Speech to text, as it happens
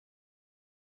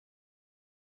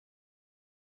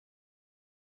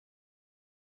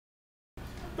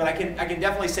but I can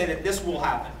definitely say that this will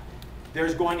happen.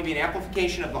 There's going to be an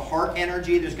amplification of the heart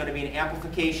energy. There's going to be an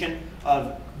amplification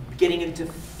of getting into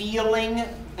feeling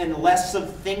and less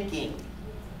of thinking.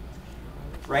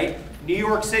 Right? New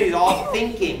York City is all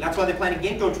thinking. That's why they planted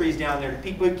ginkgo trees down there to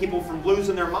keep people from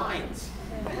losing their minds.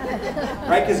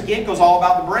 Right? Because ginkgo's all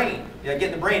about the brain. You get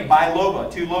in the brain,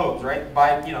 biloba, 2 lobes, right?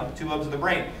 2 lobes of the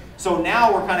brain. So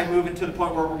now we're kind of moving to the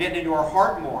point where we're getting into our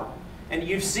heart more. And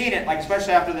you've seen it, like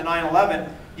especially after the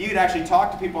 9/11, you could actually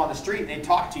talk to people on the street and they'd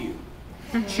talk to you.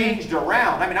 Changed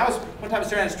around. I mean, I was one time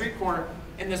standing on a street corner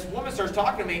and this woman starts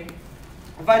talking to me.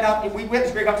 I find out, we had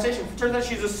this great conversation. It turns out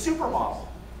she's a supermodel.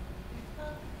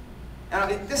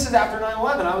 And this is after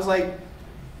 9/11. I was like,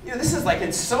 this is like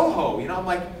in Soho. I'm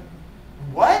like,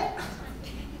 what?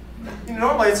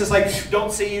 Normally it's just like,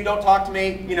 don't see you, don't talk to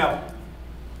me,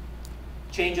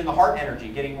 Change in the heart energy,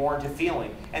 getting more into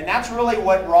feeling. And that's really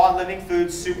what raw and living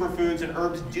foods, superfoods, and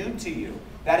herbs do to you.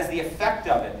 That is the effect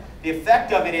of it. The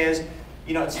effect of it is,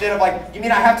 instead of like, you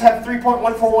mean I have to have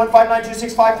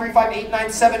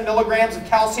 3.1415926535897 milligrams of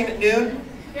calcium at noon?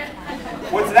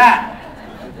 What's that?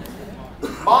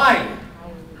 Mine.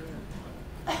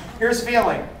 Here's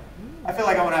feeling. I feel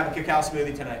like I'm going to have a cacao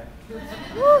smoothie tonight.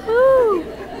 Woohoo!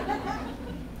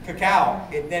 Cacao.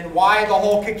 And then why the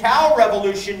whole cacao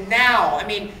revolution now? I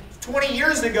mean, 20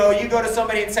 years ago, you go to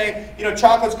somebody and say,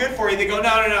 chocolate's good for you. They go,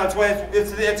 no, it's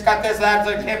got this, that,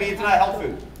 it can't be, it's not a health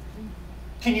food.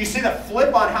 Can you see the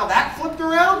flip on how that flipped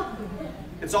around?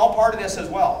 It's all part of this as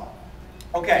well.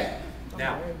 Okay,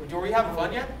 now, were you having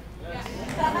fun yet?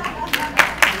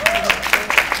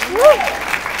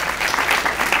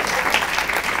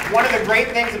 One of the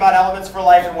great things about Elements for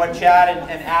Life and what Chad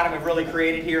and Adam have really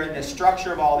created here in the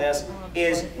structure of all this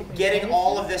is getting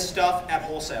all of this stuff at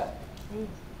wholesale.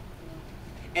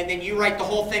 And then you write the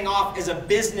whole thing off as a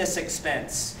business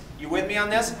expense. You with me on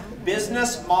this?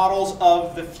 Business models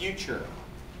of the future.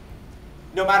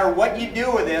 No matter what you do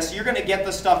with this, you're going to get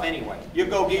the stuff anyway. You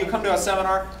come to a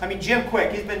seminar. I mean, Jim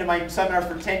Quick, he's been to my seminars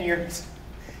for 10 years.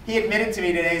 He admitted to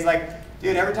me today, he's like,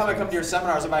 dude, every time I come to your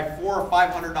seminars, I buy $400 or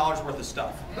 $500 worth of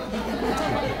stuff.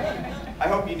 I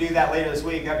hope you do that later this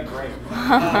week. That'd be great.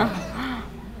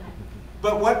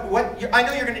 But I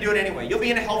know you're going to do it anyway. You'll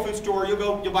be in a health food store.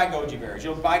 You'll buy goji berries.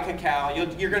 You'll buy cacao.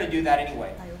 You're going to do that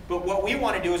anyway. But what we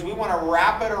want to do is we want to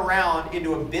wrap it around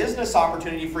into a business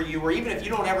opportunity for you where even if you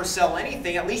don't ever sell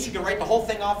anything, at least you can write the whole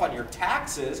thing off on your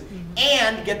taxes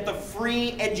and get the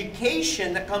free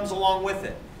education that comes along with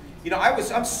it.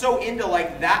 I'm so into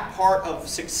like that part of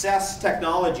success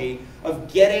technology of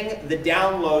getting the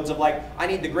downloads of like, I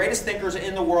need the greatest thinkers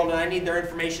in the world and I need their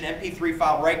information MP3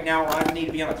 file right now or I need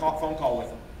to be on a phone call with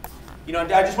them.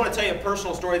 I just want to tell you a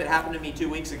personal story that happened to me 2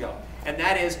 weeks ago. And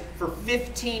that is for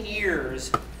 15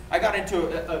 years, I got into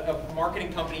a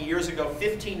marketing company years ago,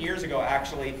 15 years ago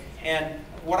actually, and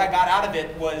what I got out of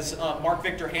it was Mark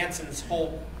Victor Hansen's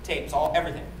whole tapes,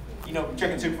 everything.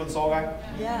 Chicken soup for the soul guy?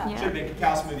 Yeah. Should have been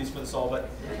cacao smoothies for the soul, but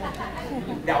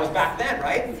that was back then,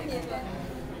 right?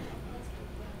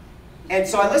 And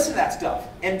so I listened to that stuff,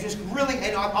 and just really,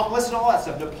 and I'm listening to all that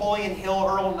stuff. Napoleon Hill,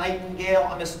 Earl Nightingale,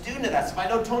 I'm a student of that stuff. I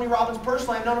know Tony Robbins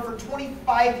personally, I've known him for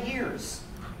 25 years.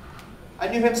 I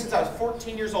knew him since I was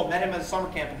 14 years old, met him at a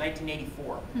summer camp in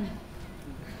 1984.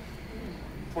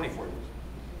 24 years.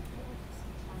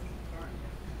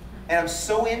 And I'm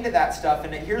so into that stuff,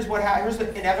 and here's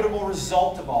the inevitable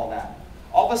result of all that.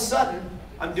 All of a sudden,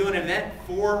 I'm doing an event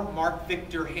for Mark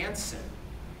Victor Hansen,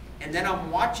 and then I'm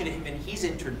watching him, and he's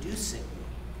introducing me.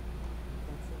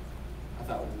 I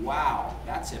thought, wow,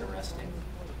 that's interesting.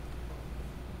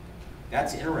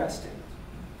 That's interesting.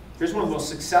 Here's one of the most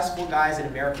successful guys in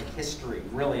American history,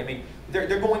 really. I mean,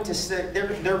 their goal is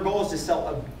to sell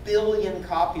 1 billion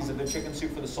copies of the Chicken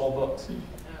Soup for the Soul books.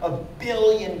 1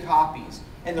 billion copies.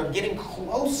 And they're getting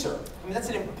closer. I mean, that's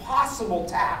an impossible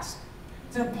task.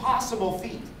 It's an impossible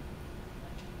feat.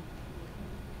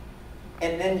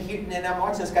 And then I'm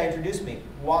watching this guy introduce me.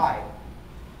 Why?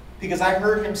 Because I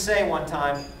heard him say one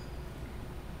time,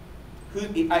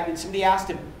 somebody asked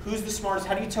him, who's the smartest,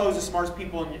 how do you tell who's the smartest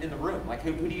people in the room? Like,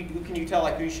 who can you tell,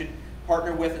 like, who you should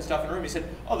partner with and stuff in the room? He said,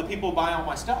 oh, the people who buy all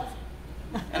my stuff.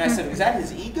 And I said, is that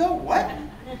his ego? What?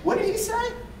 What did he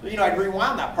say? I'd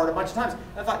rewound that part a bunch of times.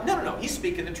 And I thought, no, he's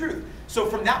speaking the truth. So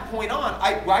from that point on,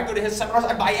 I go to his seminars,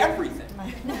 I buy everything.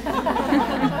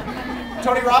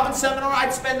 Tony Robbins seminar,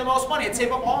 I'd spend the most money. I'd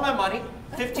save up all my money,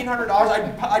 $1,500,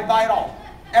 I'd buy it all.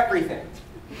 Everything.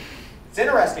 It's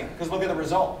interesting, because look at the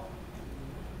result.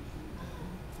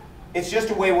 It's just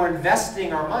a way we're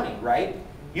investing our money, right?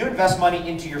 You invest money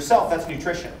into yourself, that's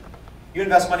nutrition. You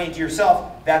invest money into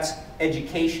yourself, that's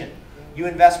education. you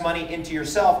invest money into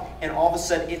yourself, and all of a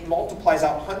sudden it multiplies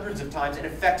out hundreds of times and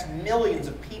affects millions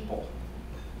of people.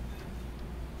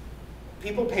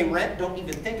 People pay rent, don't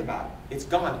even think about it. It's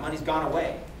gone. The money's gone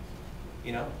away.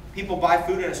 You know, people buy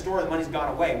food in a store, the money's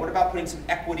gone away. What about putting some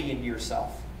equity into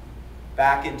yourself?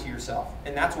 Back into yourself.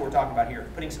 And that's what we're talking about here,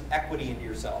 putting some equity into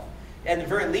yourself. And the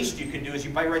very least you can do is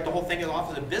you might write the whole thing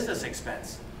off as a business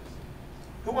expense.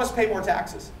 Who wants to pay more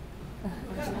taxes?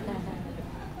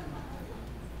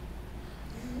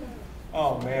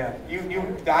 Oh man,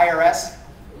 the IRS,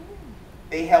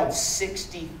 they held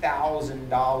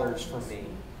 $60,000 for me.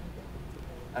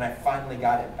 And I finally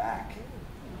got it back.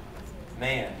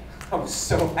 Man, I was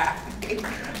so happy.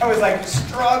 I was like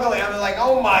struggling. I was like,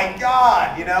 oh my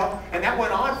God, you know? And that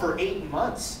went on for 8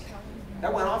 months.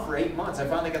 That went on for 8 months. I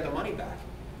finally got the money back.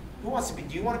 Who wants to be,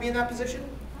 do you want to be in that position?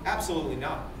 Absolutely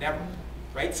not, never.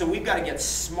 Right? So we've got to get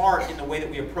smart in the way that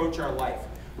we approach our life.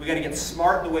 We've got to get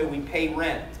smart in the way we pay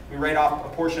rent. We write off a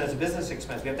portion as a business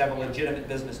expense. We have to have a legitimate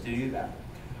business to do that.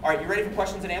 All right, you ready for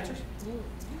questions and answers?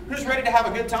 Who's ready to have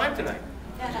a good time tonight?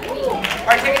 All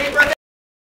right, take a deep breath.